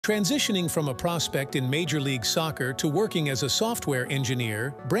Transitioning from a prospect in Major League Soccer to working as a software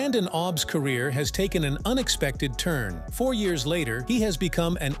engineer, Brandon Aub's career has taken an unexpected turn. 4 years later, he has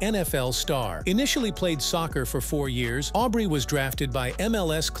become an NFL star. Initially played soccer for 4 years, Aubrey was drafted by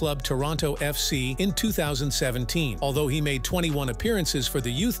MLS club Toronto FC in 2017. Although he made 21 appearances for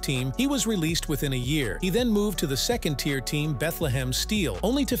the youth team, he was released within a year. He then moved to the second-tier team Bethlehem Steel,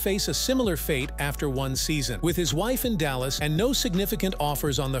 only to face a similar fate after 1 season. With his wife in Dallas and no significant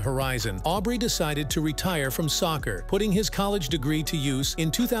offers on the horizon, Aubrey decided to retire from soccer. Putting his college degree to use,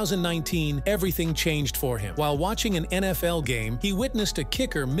 in 2019, everything changed for him. While watching an NFL game, he witnessed a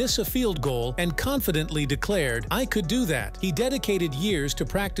kicker miss a field goal and confidently declared, "I could do that." He dedicated years to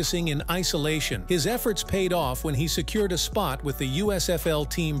practicing in isolation. His efforts paid off when he secured a spot with the USFL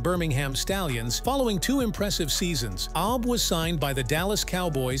team Birmingham Stallions. Following 2 impressive seasons, Aub was signed by the Dallas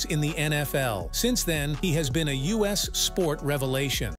Cowboys in the NFL. Since then, he has been a U.S. sport revelation.